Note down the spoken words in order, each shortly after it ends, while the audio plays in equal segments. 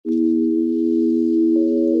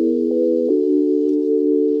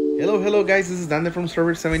Hello guys, this is Dante from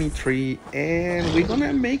server 73 and we're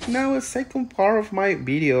gonna make now a second part of my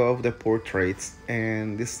video of the portraits,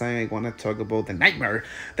 and this time I wanna talk about the nightmare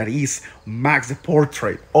that is Max the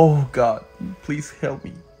portrait. Oh god, please help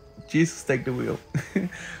me. Jesus, take the wheel.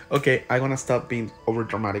 Okay, I'm gonna stop being over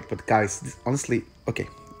dramatic, but guys, honestly, okay,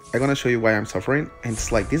 I'm gonna show you why I'm suffering. And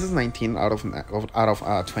it's like, this is 19 out of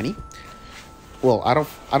 20. Well, I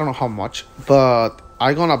don't know how much, but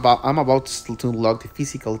I'm about to log the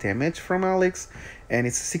physical damage from Alex, and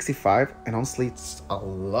it's 65, and honestly it's a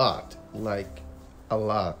lot, like a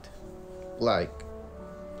lot.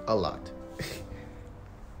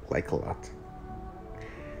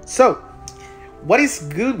 So what is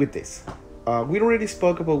good with this? We already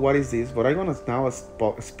spoke about what is this, but I'm gonna now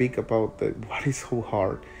speak about what is so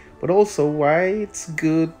hard, but also why it's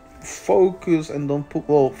good. Focus and don't put,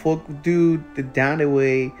 do the Dante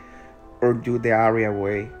way or do the Aria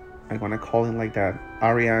way. I'm gonna call it like that.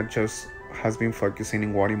 Aria just has been focusing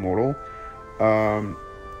in one immortal.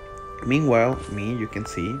 Meanwhile, me, you can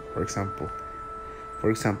see, for example,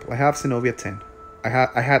 I have Zenobia 10. I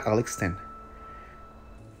had Alex 10.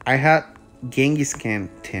 I had Genghis Khan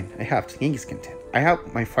 10. I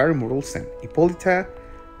have my Fire Immortals 10. Hippolyta,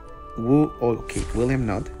 Wu, oh, okay, William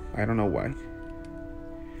not. I don't know why.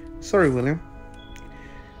 Sorry, William.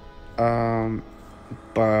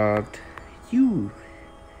 But you,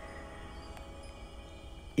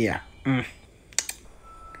 yeah.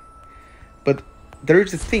 But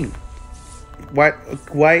there's the thing.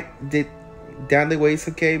 Why did Dante way is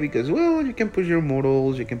okay? Because, well, you can push your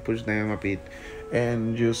models, you can push them a bit,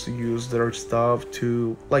 and just use their stuff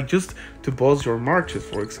to, like, just to boost your marches.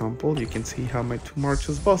 For example, you can see how my 2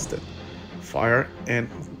 marches busted, fire and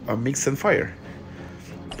mix and fire.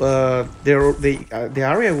 But the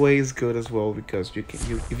Aria way is good as well, because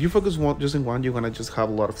if you focus just in one, you're gonna just have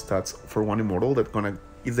a lot of stats for one immortal that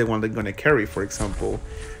is the one that's gonna carry. For example,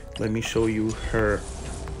 let me show you her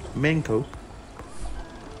Menko.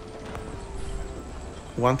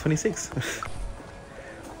 126.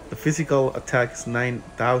 The physical attack is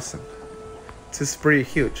 9,000. This is pretty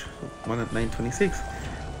huge. One at 926.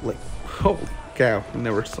 Like, holy cow!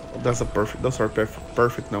 Never saw. Those are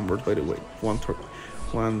perfect numbers, by the way.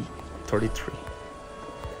 133.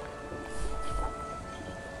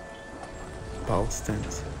 Ball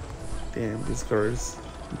stance. Damn, this girl is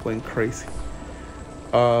going crazy.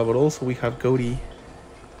 But also we have Goaty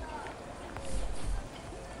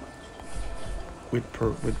with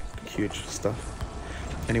huge stuff.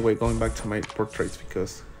 Anyway, going back to my portraits,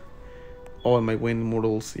 because all my win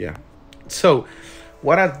models, yeah. So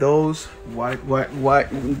what are those? Why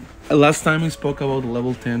last time we spoke about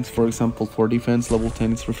level 10s. For example, for defense, level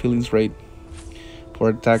 10 is refillings rate, for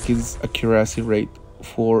attack is accuracy rate,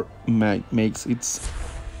 for makes its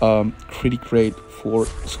critic rate, for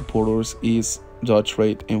supporters is dodge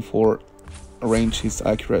rate, and for range is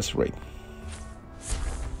accuracy rate.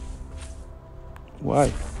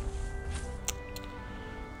 Why?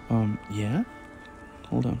 Yeah,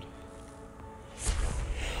 hold on.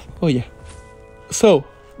 Oh yeah. So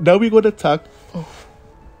now we're gonna talk.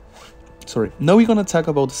 Now we're gonna talk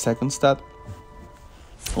about the second stat.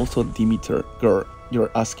 Also, Demeter, girl,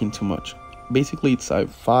 you're asking too much. Basically, it's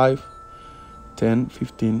 5, 10,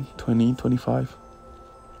 15, 20, 25,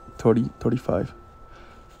 30, 35,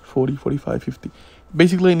 40, 45, 50.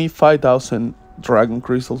 Basically, I need 5,000 dragon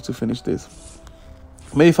crystals to finish this.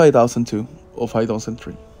 Maybe 5,002 or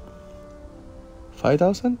 5,003.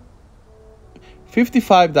 5,000?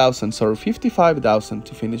 55,000, sorry, 55,000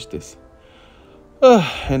 to finish this.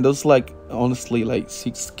 And those, like, honestly, like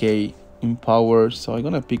 6k in power, so I'm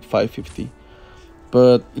gonna pick 550.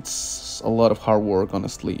 But it's a lot of hard work,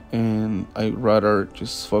 honestly, and I'd rather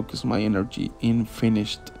just focus my energy in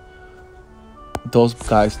finished those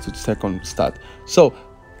guys to the second stat. So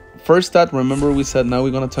first stat, remember we said now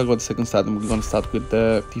we're gonna talk about the second stat, and we're gonna start with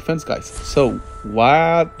the defense guys. So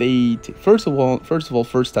what they first of all,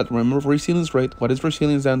 first stat, remember resilience rate. What is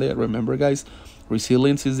resilience down there? Remember, guys,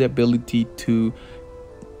 resilience is the ability to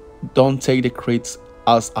don't take the crits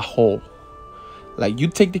as a whole. Like, you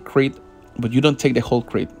take the crit, but you don't take the whole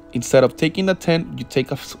crit. Instead of taking a 10, you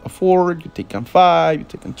take a 4, you take a 5, you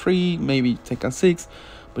take a 3, maybe you take a 6,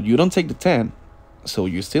 but you don't take the 10, so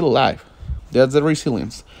you're still alive. That's the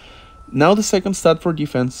resilience. Now the second stat for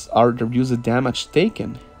defense are the reduce the damage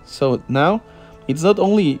taken. So now it's not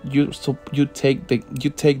only you take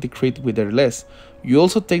the crit with the less, you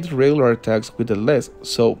also take the regular attacks with the less,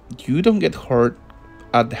 so you don't get hurt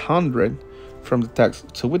at the 100 from the attacks.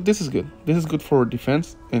 So this is good. This is good for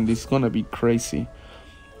defense, and this is gonna be crazy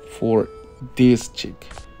for this chick.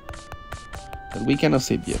 But we cannot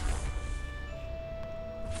see it yet.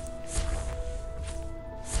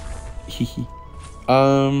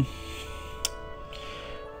 um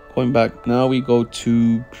Going back, now we go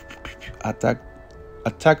to attack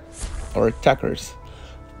or attackers.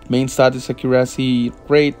 Main stat is accuracy,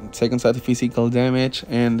 great. Second stat is physical damage,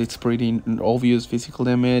 and it's pretty obvious physical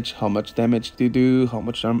damage, how much damage they do, how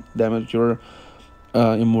much damage your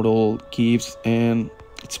immortal gives, and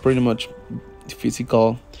it's pretty much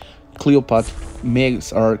physical. Cleopatra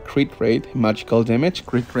makes our crit rate, magical damage.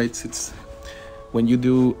 Crit rates, it's when you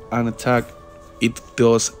do an attack, it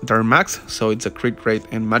does their max, so it's a crit rate,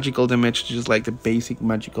 and magical damage, just like the basic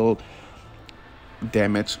magical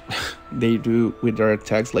damage they do with their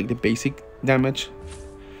attacks, like the basic damage.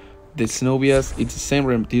 The Cenobias, it's the same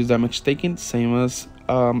reduced damage taken, same as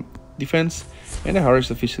defense, and the Harris,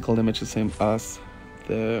 the physical damage, the same as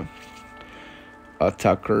the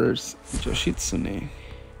attackers Yoshitsune.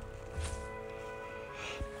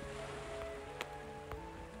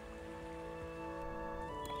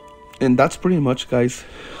 And that's pretty much, guys,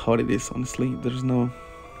 how it is. Honestly, there's not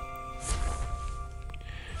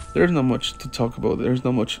much to talk about. There's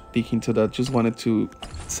not much dig into that. Just wanted to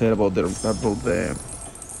say about the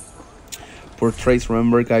portraits.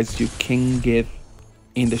 Remember, guys, you can get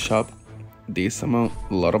in the shop this amount,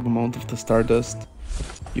 a lot of amount of the Stardust.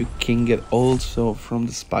 You can get also from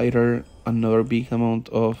the spider another big amount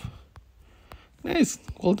of. Nice,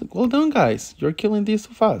 well done, guys. You're killing this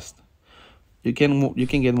so fast. You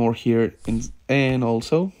can get more here, and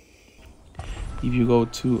also if you go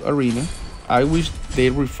to arena, I wish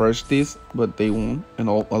they refresh this, but they won't. And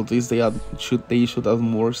at least they should add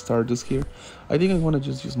more Stardust here. I think I want to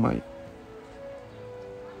just use my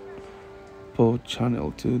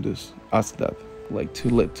channel to just ask that, like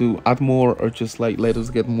to add more, or just like let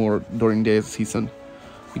us get more during the season,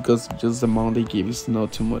 because just the amount they give is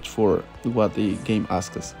not too much for what the game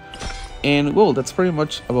asks us. And well, that's pretty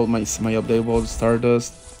much about my update about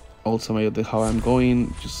Stardust. Also my update how I'm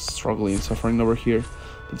going, just struggling, suffering over here.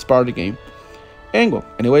 It's part of the game. And well,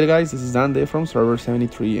 anyway, guys, this is Dande from Server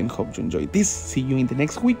 73, and hope you enjoyed this. See you in the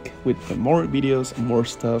next week with more videos, more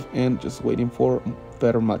stuff, and just waiting for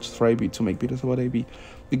better matches for AB to make videos about AB,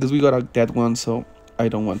 because we got a dead one, so I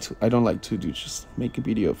don't like to do just make a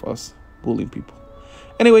video of us bullying people.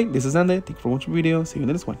 Anyway, this is Dande. Thank you for watching the video. See you in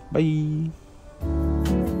the next one. Bye.